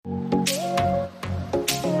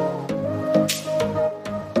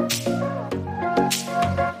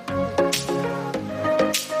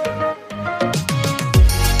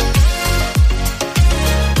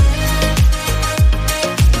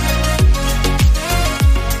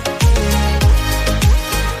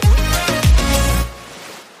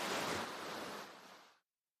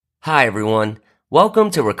Hi, everyone.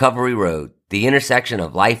 Welcome to Recovery Road, the intersection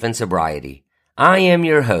of life and sobriety. I am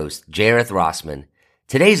your host, Jareth Rossman.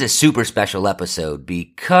 Today's a super special episode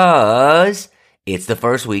because it's the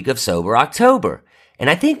first week of Sober October, and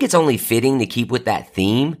I think it's only fitting to keep with that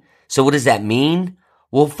theme. So what does that mean?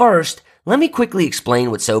 Well, first, let me quickly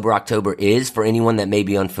explain what Sober October is for anyone that may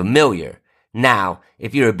be unfamiliar. Now,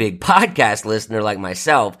 if you're a big podcast listener like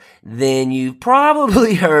myself, then you've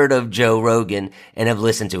probably heard of Joe Rogan and have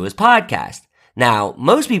listened to his podcast. Now,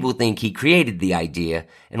 most people think he created the idea,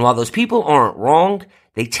 and while those people aren't wrong,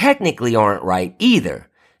 they technically aren't right either.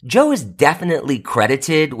 Joe is definitely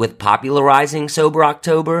credited with popularizing Sober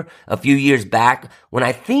October a few years back when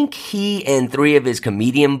I think he and three of his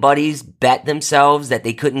comedian buddies bet themselves that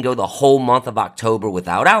they couldn't go the whole month of October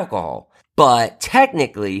without alcohol. But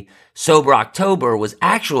technically, Sober October was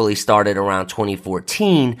actually started around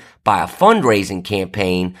 2014 by a fundraising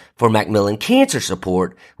campaign for Macmillan Cancer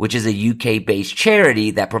Support, which is a UK-based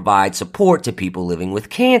charity that provides support to people living with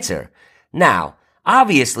cancer. Now,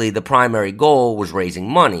 obviously the primary goal was raising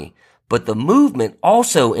money, but the movement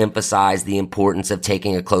also emphasized the importance of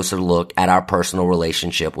taking a closer look at our personal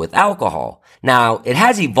relationship with alcohol. Now, it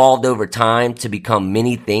has evolved over time to become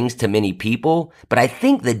many things to many people, but I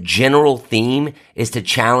think the general theme is to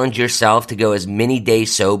challenge yourself to go as many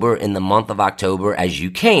days sober in the month of October as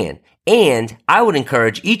you can. And I would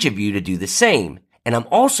encourage each of you to do the same. And I'm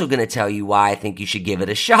also going to tell you why I think you should give it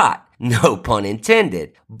a shot. No pun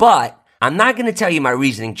intended. But I'm not going to tell you my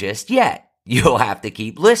reasoning just yet. You'll have to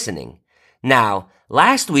keep listening. Now,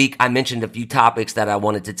 last week I mentioned a few topics that I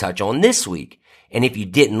wanted to touch on this week. And if you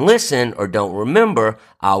didn't listen or don't remember,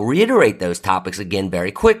 I'll reiterate those topics again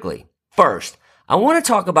very quickly. First, I want to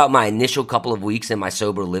talk about my initial couple of weeks in my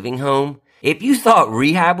sober living home. If you thought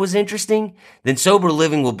rehab was interesting, then sober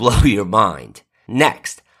living will blow your mind.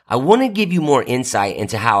 Next, I want to give you more insight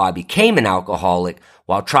into how I became an alcoholic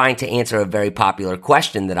while trying to answer a very popular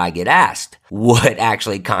question that I get asked. What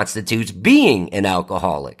actually constitutes being an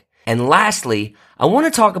alcoholic? And lastly, I want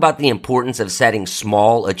to talk about the importance of setting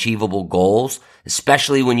small, achievable goals,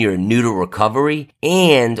 especially when you're new to recovery,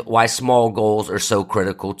 and why small goals are so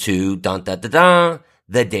critical to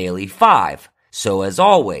the Daily 5. So as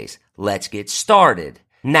always, let's get started.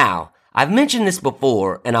 Now, I've mentioned this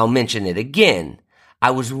before, and I'll mention it again.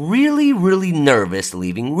 I was really nervous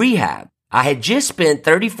leaving rehab. I had just spent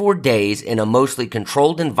 34 days in a mostly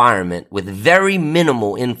controlled environment with very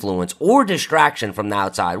minimal influence or distraction from the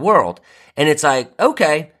outside world. And it's like,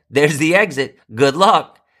 okay, there's the exit. Good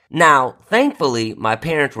luck. Now, thankfully, my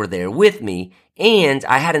parents were there with me, and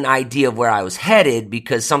I had an idea of where I was headed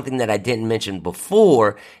because something that I didn't mention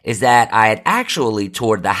before is that I had actually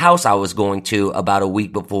toured the house I was going to about a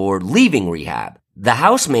week before leaving rehab. The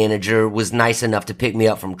house manager was nice enough to pick me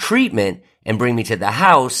up from treatment and bring me to the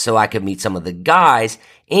house so I could meet some of the guys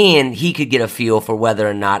and he could get a feel for whether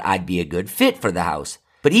or not I'd be a good fit for the house.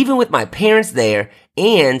 But even with my parents there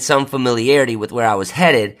and some familiarity with where I was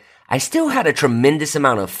headed, I still had a tremendous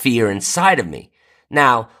amount of fear inside of me.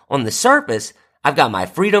 Now, on the surface, I've got my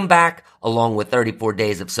freedom back along with 34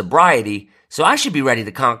 days of sobriety, so I should be ready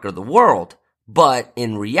to conquer the world. But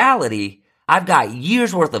in reality, I've got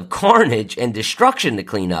years worth of carnage and destruction to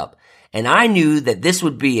clean up. And I knew that this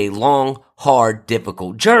would be a long, hard,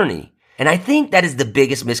 difficult journey. And I think that is the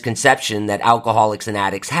biggest misconception that alcoholics and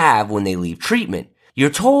addicts have when they leave treatment. You're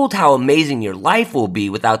told how amazing your life will be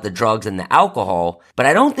without the drugs and the alcohol, but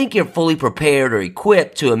I don't think you're fully prepared or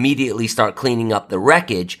equipped to immediately start cleaning up the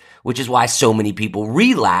wreckage, which is why so many people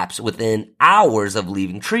relapse within hours of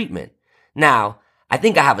leaving treatment. Now, I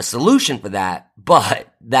think I have a solution for that,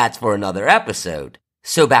 but that's for another episode.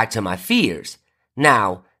 So back to my fears.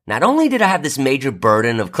 Now, not only did I have this major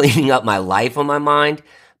burden of cleaning up my life on my mind,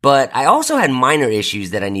 but I also had minor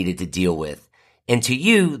issues that I needed to deal with. And to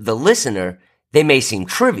you, the listener, they may seem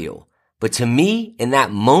trivial, but to me, in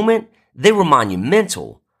that moment, they were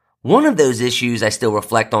monumental. One of those issues I still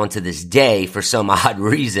reflect on to this day for some odd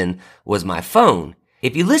reason was my phone.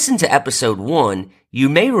 If you listen to episode 1, you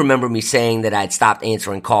may remember me saying that I'd stopped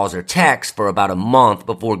answering calls or texts for about a month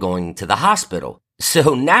before going to the hospital.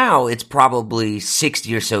 So now it's probably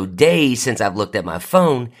 60 or so days since I've looked at my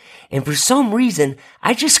phone, and for some reason,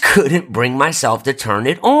 I just couldn't bring myself to turn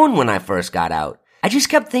it on when I first got out. I just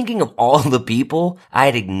kept thinking of all the people I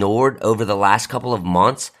had ignored over the last couple of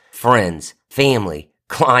months. Friends, family,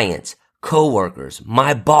 clients, coworkers,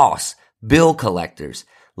 my boss, bill collectors,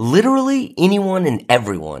 literally anyone and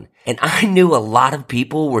everyone. And I knew a lot of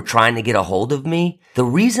people were trying to get a hold of me. The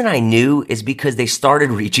reason I knew is because they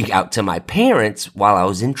started reaching out to my parents while I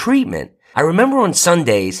was in treatment. I remember on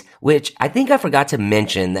Sundays, which I think I forgot to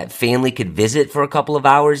mention that family could visit for a couple of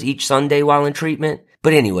hours each Sunday while in treatment.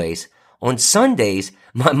 But anyways, on Sundays,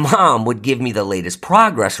 my mom would give me the latest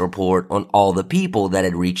progress report on all the people that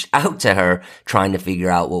had reached out to her trying to figure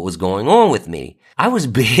out what was going on with me. I was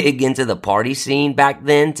big into the party scene back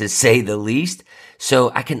then, to say the least,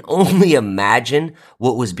 so I can only imagine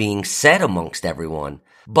what was being said amongst everyone.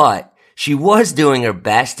 But she was doing her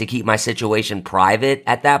best to keep my situation private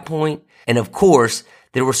at that point. And of course,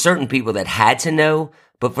 there were certain people that had to know,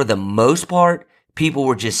 but for the most part, people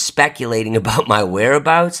were just speculating about my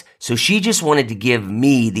whereabouts, so she just wanted to give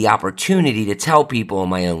me the opportunity to tell people on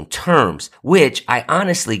my own terms, which I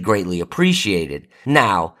honestly greatly appreciated.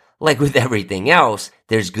 Now, like with everything else,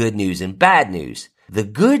 there's good news and bad news. The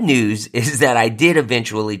good news is that I did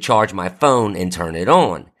eventually charge my phone and turn it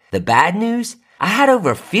on. The bad news? I had over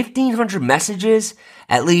 1,500 messages,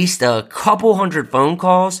 at least a couple hundred phone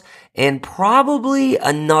calls, and probably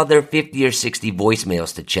another 50 or 60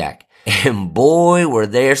 voicemails to check. And boy, were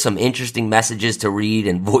there some interesting messages to read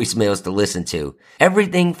and voicemails to listen to.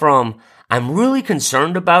 Everything from, I'm really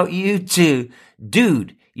concerned about you, to,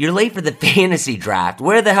 dude, you're late for the fantasy draft.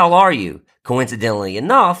 Where the hell are you? Coincidentally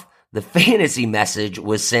enough, the fantasy message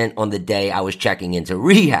was sent on the day I was checking into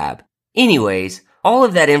rehab. Anyways, all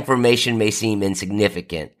of that information may seem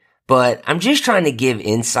insignificant, but I'm just trying to give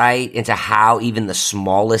insight into how even the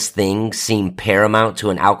smallest things seem paramount to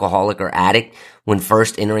an alcoholic or addict when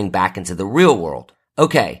first entering back into the real world.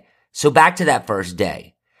 Okay, so back to that first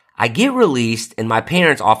day. I get released and my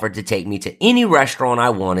parents offered to take me to any restaurant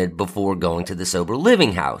I wanted before going to the sober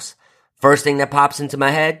living house. First thing that pops into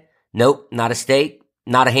my head? Nope, not a steak,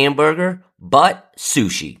 not a hamburger, but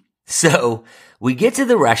sushi. So we get to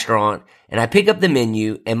the restaurant and I pick up the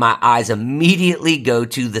menu and my eyes immediately go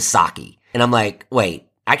to the sake. And I'm like, wait,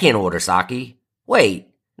 I can't order sake. Wait,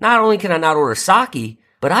 not only can I not order sake,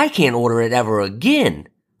 but I can't order it ever again.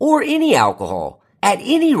 Or any alcohol at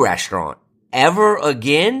any restaurant. Ever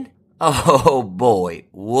again? Oh boy,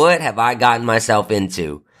 what have I gotten myself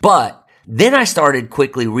into? But then I started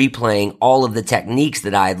quickly replaying all of the techniques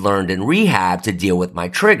that I had learned in rehab to deal with my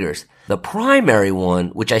triggers. The primary one,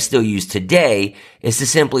 which I still use today, is to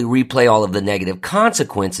simply replay all of the negative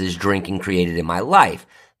consequences drinking created in my life.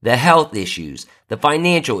 The health issues, the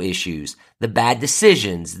financial issues, the bad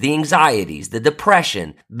decisions, the anxieties, the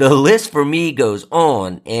depression. The list for me goes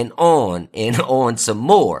on and on and on some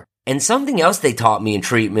more. And something else they taught me in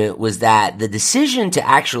treatment was that the decision to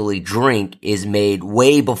actually drink is made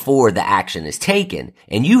way before the action is taken.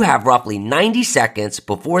 And you have roughly 90 seconds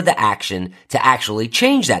before the action to actually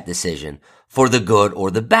change that decision for the good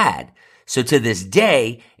or the bad. So to this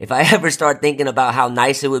day, if I ever start thinking about how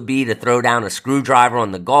nice it would be to throw down a screwdriver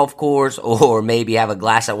on the golf course or maybe have a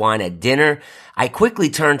glass of wine at dinner, I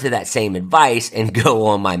quickly turn to that same advice and go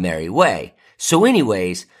on my merry way. So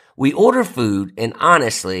anyways, we order food, and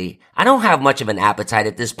honestly, I don't have much of an appetite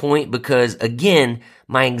at this point because, again,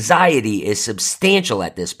 my anxiety is substantial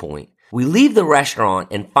at this point. We leave the restaurant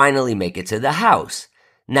and finally make it to the house.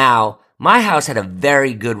 Now, my house had a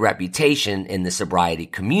very good reputation in the sobriety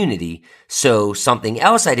community, so something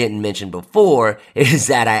else I didn't mention before is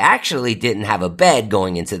that I actually didn't have a bed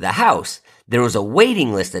going into the house. There was a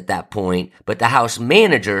waiting list at that point, but the house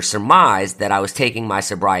manager surmised that I was taking my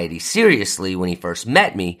sobriety seriously when he first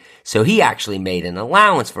met me, so he actually made an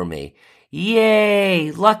allowance for me.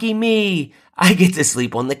 Yay, lucky me! I get to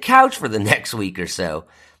sleep on the couch for the next week or so.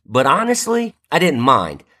 But honestly, I didn't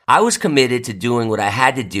mind. I was committed to doing what I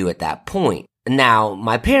had to do at that point. Now,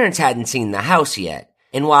 my parents hadn't seen the house yet,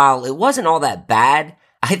 and while it wasn't all that bad,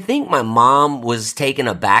 I think my mom was taken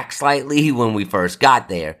aback slightly when we first got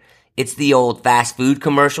there. It's the old fast food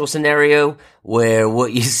commercial scenario where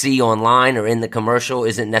what you see online or in the commercial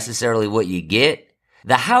isn't necessarily what you get.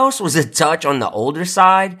 The house was a touch on the older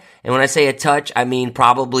side, and when I say a touch, I mean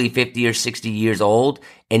probably 50 or 60 years old,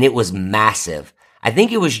 and it was massive. I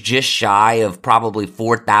think it was just shy of probably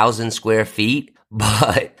 4,000 square feet,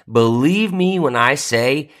 but believe me when I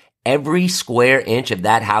say every square inch of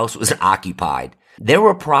that house was occupied. There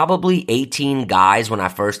were probably 18 guys when I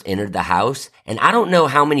first entered the house, and I don't know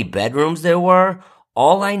how many bedrooms there were.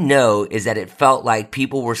 All I know is that it felt like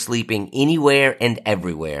people were sleeping anywhere and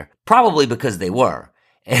everywhere, probably because they were.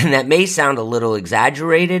 And that may sound a little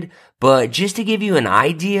exaggerated, but just to give you an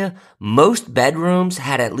idea, most bedrooms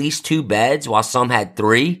had at least 2 beds while some had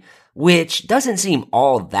 3, which doesn't seem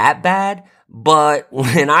all that bad. But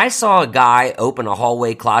when I saw a guy open a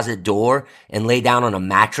hallway closet door and lay down on a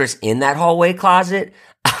mattress in that hallway closet,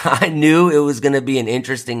 I knew it was going to be an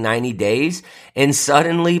interesting 90 days, and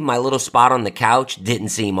suddenly my little spot on the couch didn't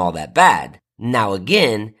seem all that bad. Now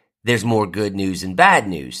again, there's more good news and bad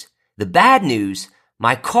news. The bad news,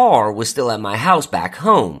 my car was still at my house back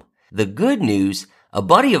home. The good news, a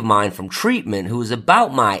buddy of mine from treatment who was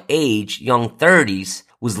about my age, young 30s,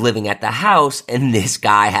 was living at the house, and this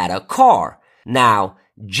guy had a car. Now,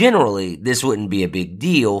 generally, this wouldn't be a big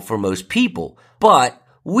deal for most people, but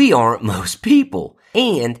we aren't most people.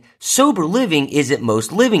 And sober living isn't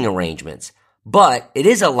most living arrangements. But it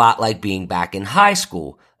is a lot like being back in high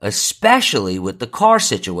school, especially with the car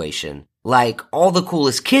situation. Like, all the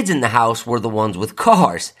coolest kids in the house were the ones with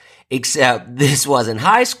cars. Except this wasn't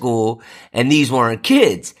high school, and these weren't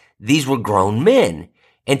kids. These were grown men.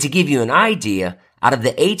 And to give you an idea, out of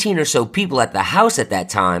the 18 or so people at the house at that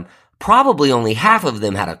time, probably only half of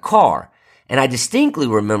them had a car. And I distinctly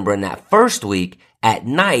remember in that first week, at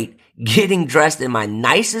night, getting dressed in my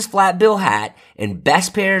nicest flat bill hat and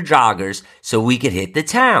best pair of joggers so we could hit the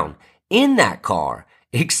town in that car.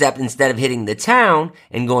 Except instead of hitting the town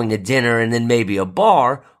and going to dinner and then maybe a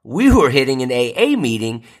bar, we were hitting an AA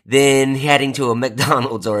meeting, then heading to a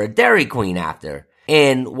McDonald's or a Dairy Queen after.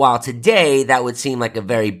 And while today that would seem like a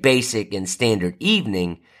very basic and standard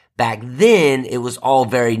evening, back then it was all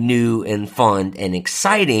very new and fun and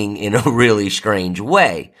exciting in a really strange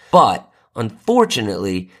way. But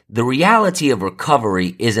unfortunately, the reality of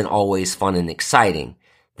recovery isn't always fun and exciting.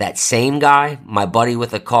 That same guy, my buddy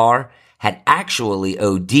with a car, had actually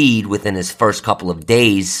OD'd within his first couple of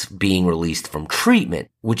days being released from treatment,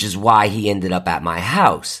 which is why he ended up at my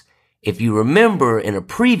house. If you remember in a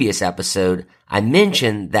previous episode, I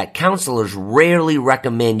mentioned that counselors rarely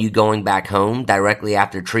recommend you going back home directly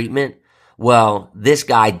after treatment. Well, this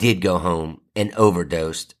guy did go home and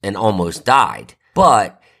overdosed and almost died.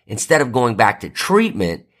 But instead of going back to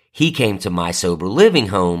treatment, he came to my sober living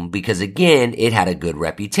home because, again, it had a good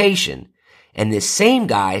reputation. And this same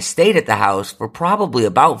guy stayed at the house for probably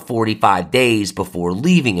about 45 days before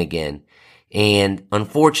leaving again. And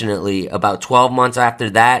unfortunately, about 12 months after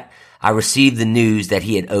that, I received the news that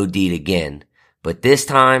he had OD'd again. But this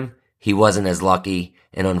time, he wasn't as lucky,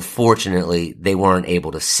 and unfortunately, they weren't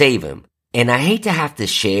able to save him. And I hate to have to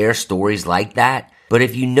share stories like that, but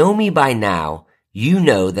if you know me by now, you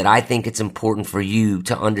know that I think it's important for you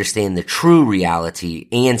to understand the true reality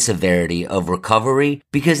and severity of recovery,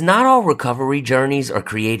 because not all recovery journeys are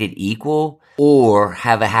created equal or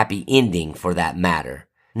have a happy ending for that matter.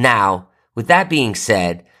 Now, with that being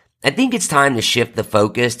said, I think it's time to shift the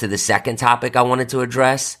focus to the second topic I wanted to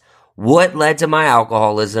address: what led to my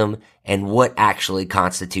alcoholism and what actually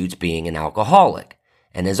constitutes being an alcoholic.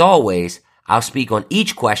 And as always, I'll speak on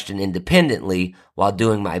each question independently while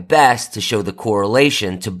doing my best to show the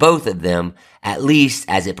correlation to both of them, at least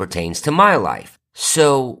as it pertains to my life.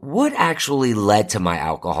 So, what actually led to my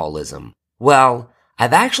alcoholism? Well,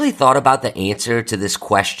 I've actually thought about the answer to this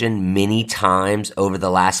question many times over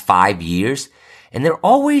the last 5 years, and there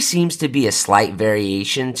always seems to be a slight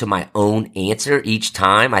variation to my own answer each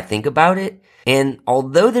time I think about it. And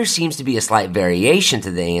although there seems to be a slight variation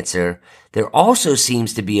to the answer, there also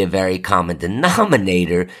seems to be a very common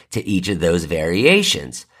denominator to each of those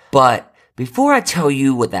variations. But before I tell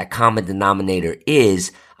you what that common denominator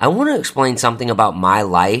is, I want to explain something about my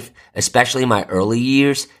life, especially my early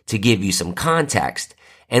years, to give you some context.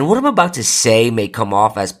 And what I'm about to say may come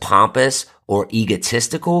off as pompous or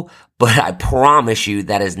egotistical, but I promise you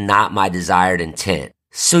that is not my desired intent.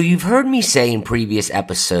 So you've heard me say in previous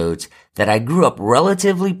episodes that I grew up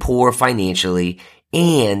relatively poor financially,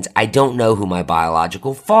 and I don't know who my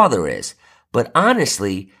biological father is. But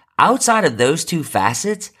honestly, outside of those two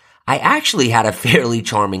facets, I actually had a fairly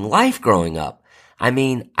charming life growing up. I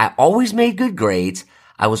mean, I always made good grades,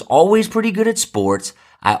 I was always pretty good at sports,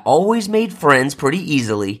 I always made friends pretty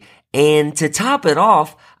easily, and to top it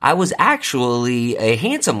off, I was actually a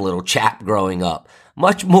handsome little chap growing up,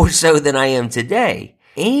 much more so than I am today.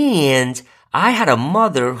 And I had a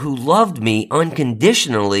mother who loved me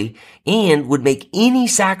unconditionally and would make any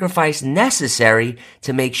sacrifice necessary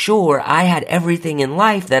to make sure I had everything in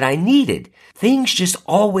life that I needed. Things just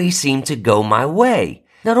always seemed to go my way.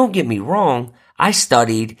 Now don't get me wrong, I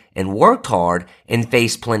studied and worked hard and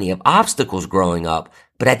faced plenty of obstacles growing up,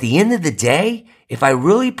 but at the end of the day, if I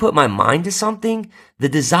really put my mind to something, the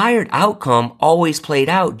desired outcome always played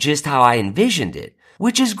out just how I envisioned it,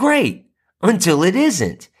 which is great, until it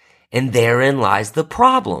isn't. And therein lies the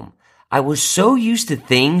problem. I was so used to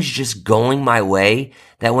things just going my way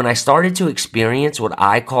that when I started to experience what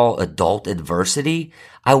I call adult adversity,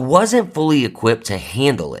 I wasn't fully equipped to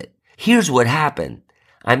handle it. Here's what happened.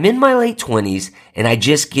 I'm in my late 20s and I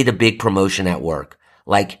just get a big promotion at work.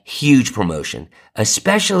 Like, huge promotion,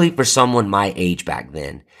 especially for someone my age back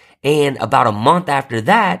then. And about a month after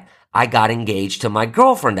that, I got engaged to my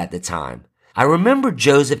girlfriend at the time. I remember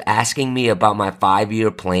Joseph asking me about my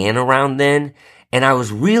 5-year plan around then, and I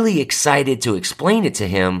was really excited to explain it to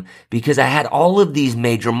him because I had all of these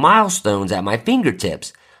major milestones at my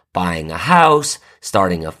fingertips: buying a house,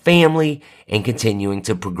 starting a family, and continuing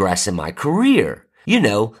to progress in my career. You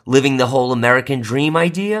know, living the whole American dream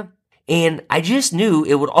idea. And I just knew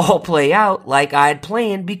it would all play out like I had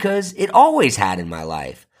planned because it always had in my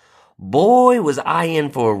life. Boy, was I in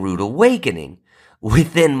for a rude awakening.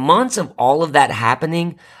 Within months of all of that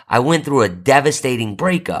happening, I went through a devastating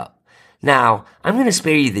breakup. Now, I'm going to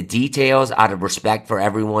spare you the details out of respect for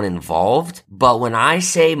everyone involved, but when I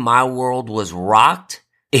say my world was rocked,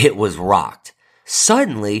 it was rocked.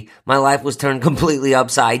 Suddenly, my life was turned completely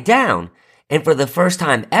upside down, and for the first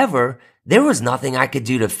time ever, there was nothing I could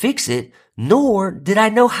do to fix it, nor did I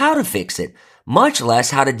know how to fix it, much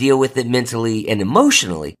less how to deal with it mentally and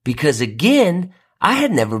emotionally, because again, I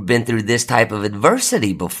had never been through this type of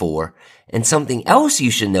adversity before. And something else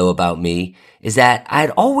you should know about me is that I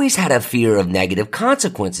had always had a fear of negative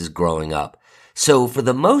consequences growing up. So for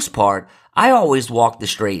the most part, I always walked the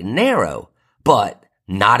straight and narrow. But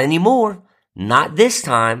not anymore. Not this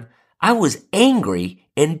time. I was angry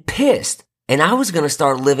and pissed. And I was going to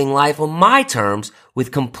start living life on my terms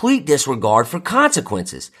with complete disregard for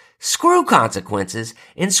consequences. Screw consequences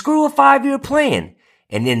and screw a 5-year plan.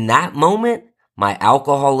 And in that moment, my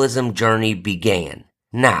alcoholism journey began.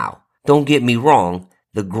 Now, don't get me wrong,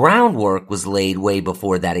 the groundwork was laid way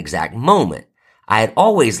before that exact moment. I had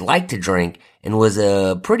always liked to drink and was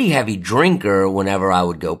a pretty heavy drinker whenever I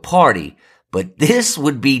would go party, but this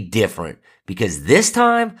would be different because this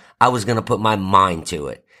time I was going to put my mind to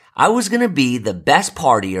it. I was going to be the best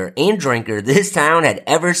partier and drinker this town had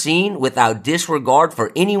ever seen without disregard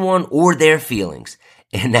for anyone or their feelings.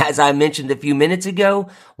 And as I mentioned a few minutes ago,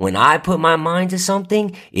 when I put my mind to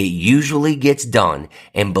something, it usually gets done.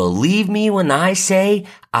 And believe me when I say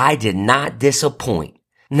I did not disappoint.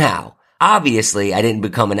 Now, obviously, I didn't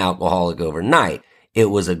become an alcoholic overnight. It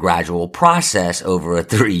was a gradual process over a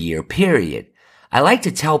 3-year period. I like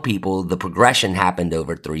to tell people the progression happened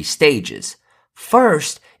over 3 stages.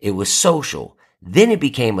 First, it was social. Then it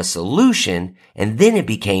became a solution. And then it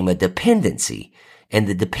became a dependency. And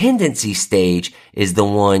the dependency stage is the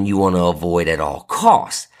one you want to avoid at all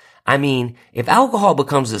costs. I mean, if alcohol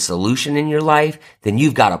becomes a solution in your life, then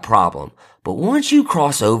you've got a problem. But once you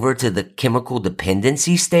cross over to the chemical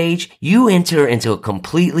dependency stage, you enter into a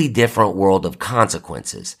completely different world of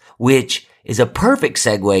consequences, which is a perfect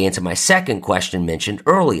segue into my second question mentioned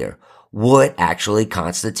earlier. What actually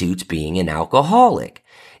constitutes being an alcoholic?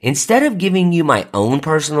 Instead of giving you my own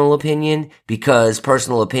personal opinion, because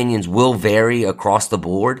personal opinions will vary across the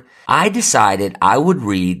board, I decided I would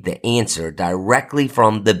read the answer directly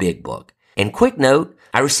from the Big Book. And quick note,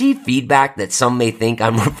 I received feedback that some may think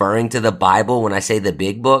I'm referring to the Bible when I say the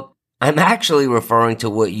Big Book. I'm actually referring to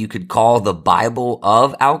what you could call the Bible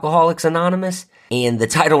of Alcoholics Anonymous, and the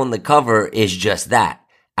title on the cover is just that,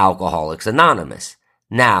 Alcoholics Anonymous.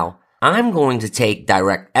 Now, I'm going to take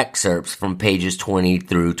direct excerpts from pages 20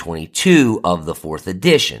 through 22 of the 4th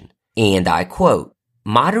edition, and I quote,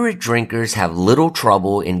 "Moderate drinkers have little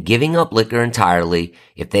trouble in giving up liquor entirely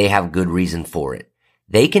if they have good reason for it.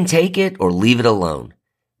 They can take it or leave it alone.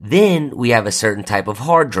 Then we have a certain type of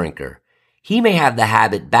hard drinker. He may have the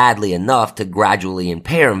habit badly enough to gradually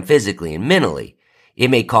impair him physically and mentally. It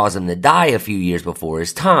may cause him to die a few years before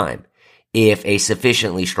his time. If a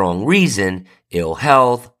sufficiently strong reason, ill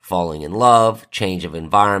health, falling in love, change of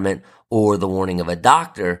environment, or the warning of a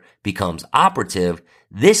doctor becomes operative,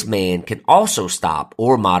 this man can also stop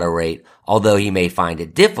or moderate, although he may find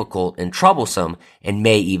it difficult and troublesome and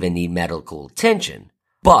may even need medical attention.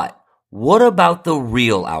 But what about the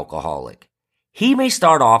real alcoholic? He may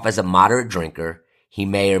start off as a moderate drinker. He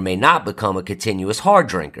may or may not become a continuous hard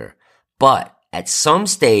drinker. But at some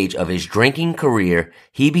stage of his drinking career,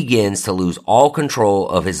 he begins to lose all control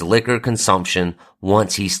of his liquor consumption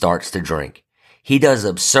once he starts to drink. He does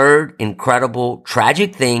absurd, incredible,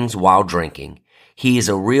 tragic things while drinking. He is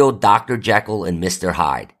a real Dr. Jekyll and Mr.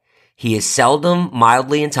 Hyde. He is seldom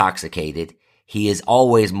mildly intoxicated. He is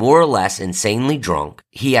always more or less insanely drunk.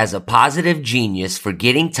 He has a positive genius for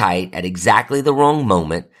getting tight at exactly the wrong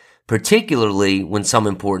moment, particularly when some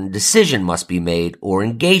important decision must be made or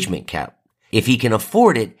engagement kept. If he can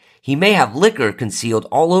afford it, he may have liquor concealed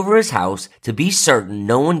all over his house to be certain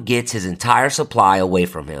no one gets his entire supply away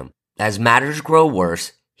from him. As matters grow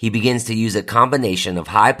worse, he begins to use a combination of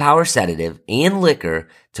high-power sedative and liquor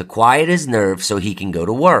to quiet his nerves so he can go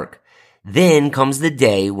to work. Then comes the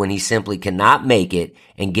day when he simply cannot make it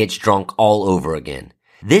and gets drunk all over again.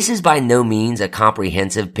 This is by no means a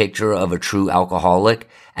comprehensive picture of a true alcoholic,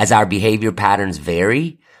 as our behavior patterns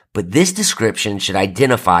vary, but this description should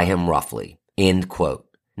identify him roughly. End quote.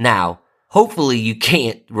 Now, hopefully you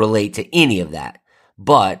can't relate to any of that,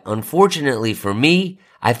 but unfortunately for me,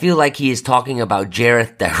 I feel like he is talking about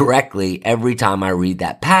Jareth directly every time I read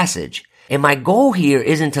that passage. And my goal here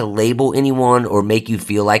isn't to label anyone or make you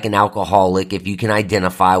feel like an alcoholic if you can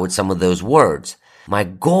identify with some of those words. My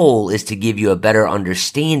goal is to give you a better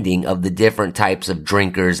understanding of the different types of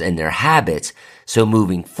drinkers and their habits, so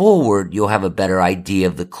moving forward, you'll have a better idea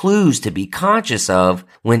of the clues to be conscious of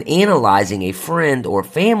when analyzing a friend or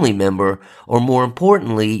family member, or more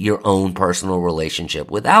importantly, your own personal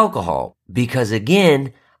relationship with alcohol. Because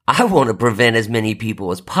again, I want to prevent as many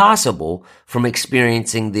people as possible from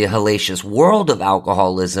experiencing the hellacious world of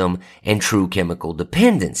alcoholism and true chemical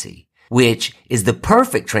dependency, which is the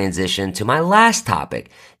perfect transition to my last topic,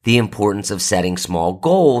 the importance of setting small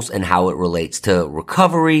goals and how it relates to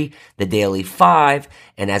recovery, the Daily 5,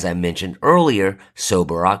 and as I mentioned earlier,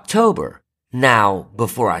 Sober October. Now,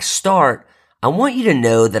 before I start, I want you to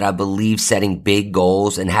know that I believe setting big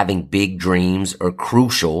goals and having big dreams are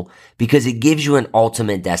crucial because it gives you an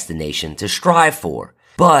ultimate destination to strive for.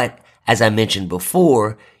 But, as I mentioned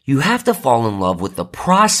before, you have to fall in love with the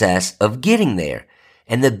process of getting there.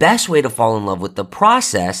 And the best way to fall in love with the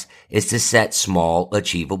process is to set small,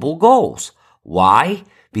 achievable goals. Why?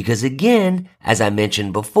 Because again, as I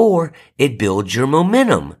mentioned before, it builds your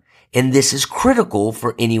momentum. And this is critical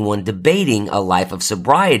for anyone debating a life of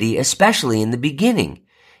sobriety, especially in the beginning.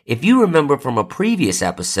 If you remember from a previous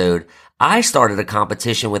episode, I started a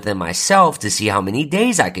competition within myself to see how many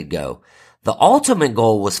days I could go. The ultimate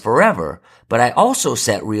goal was forever, but I also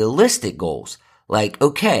set realistic goals. Like,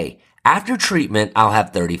 okay, after treatment, I'll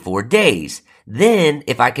have 34 days. Then,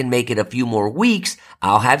 if I can make it a few more weeks,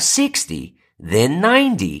 I'll have 60. Then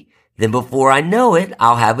 90. Then before I know it,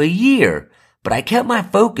 I'll have a year. But I kept my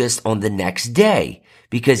focus on the next day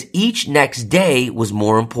because each next day was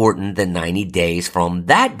more important than 90 days from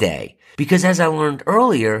that day. Because as I learned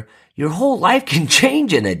earlier, your whole life can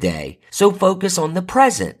change in a day. So focus on the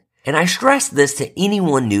present. And I stress this to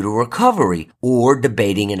anyone new to recovery or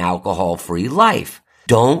debating an alcohol-free life.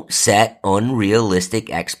 Don't set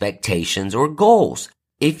unrealistic expectations or goals.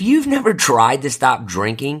 If you've never tried to stop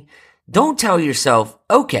drinking, don't tell yourself,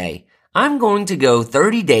 okay, I'm going to go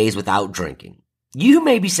 30 days without drinking. You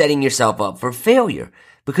may be setting yourself up for failure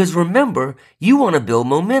because remember, you want to build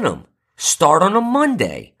momentum. Start on a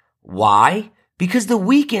Monday. Why? Because the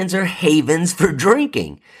weekends are havens for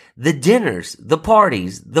drinking. The dinners, the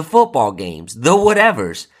parties, the football games, the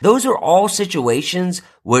whatevers. Those are all situations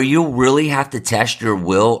where you'll really have to test your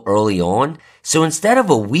will early on. So instead of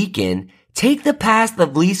a weekend, take the path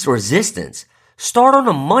of least resistance. Start on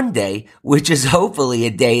a Monday, which is hopefully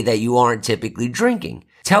a day that you aren't typically drinking.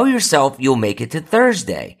 Tell yourself you'll make it to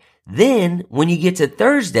Thursday. Then, when you get to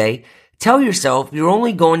Thursday, tell yourself you're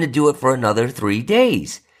only going to do it for another 3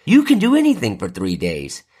 days. You can do anything for 3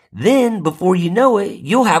 days. Then, before you know it,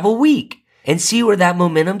 you'll have a week and see where that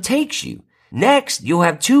momentum takes you. Next, you'll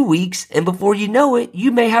have 2 weeks, and before you know it,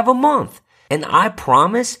 you may have a month. And I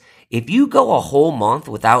promise, if you go a whole month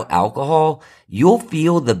without alcohol, you'll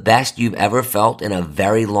feel the best you've ever felt in a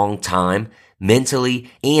very long time,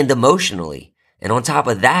 mentally and emotionally. And on top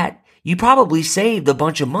of that, you probably saved a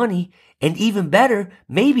bunch of money, and even better,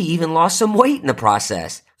 maybe even lost some weight in the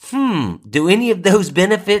process. Do any of those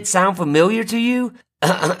benefits sound familiar to you?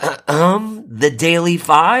 The Daily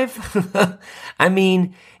 5? I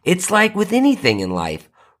mean, it's like with anything in life.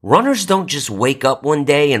 Runners don't just wake up one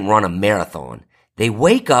day and run a marathon. They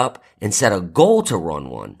wake up and set a goal to run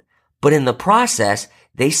one. But in the process,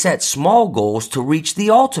 they set small goals to reach the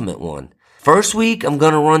ultimate one. First week, I'm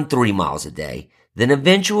going to run 3 miles a day. Then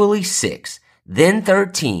eventually 6. Then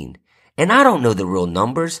 13. And I don't know the real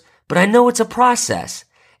numbers, but I know it's a process.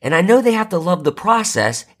 And I know they have to love the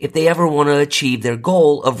process if they ever want to achieve their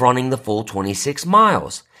goal of running the full 26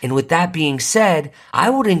 miles. And with that being said, I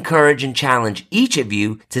would encourage and challenge each of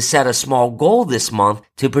you to set a small goal this month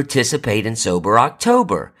to participate in Sober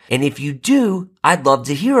October. And if you do, I'd love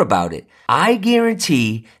to hear about it. I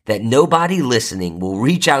guarantee that nobody listening will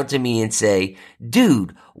reach out to me and say,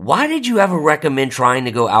 dude, why did you ever recommend trying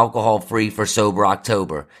to go alcohol-free for Sober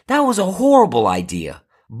October? That was a horrible idea.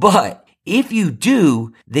 But if you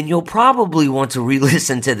do, then you'll probably want to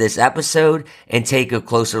re-listen to this episode and take a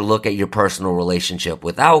closer look at your personal relationship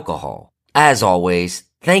with alcohol. As always,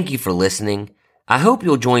 thank you for listening. I hope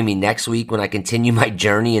you'll join me next week when I continue my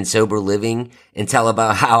journey in sober living and tell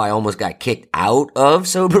about how I almost got kicked out of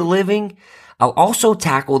sober living. I'll also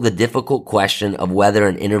tackle the difficult question of whether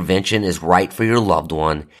an intervention is right for your loved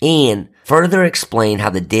one and further explain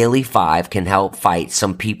how the Daily 5 can help fight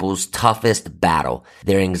some people's toughest battle,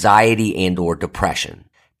 their anxiety and/or depression.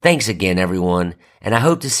 Thanks again, everyone, and I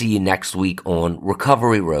hope to see you next week on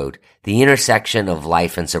Recovery Road, the intersection of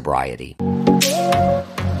life and sobriety.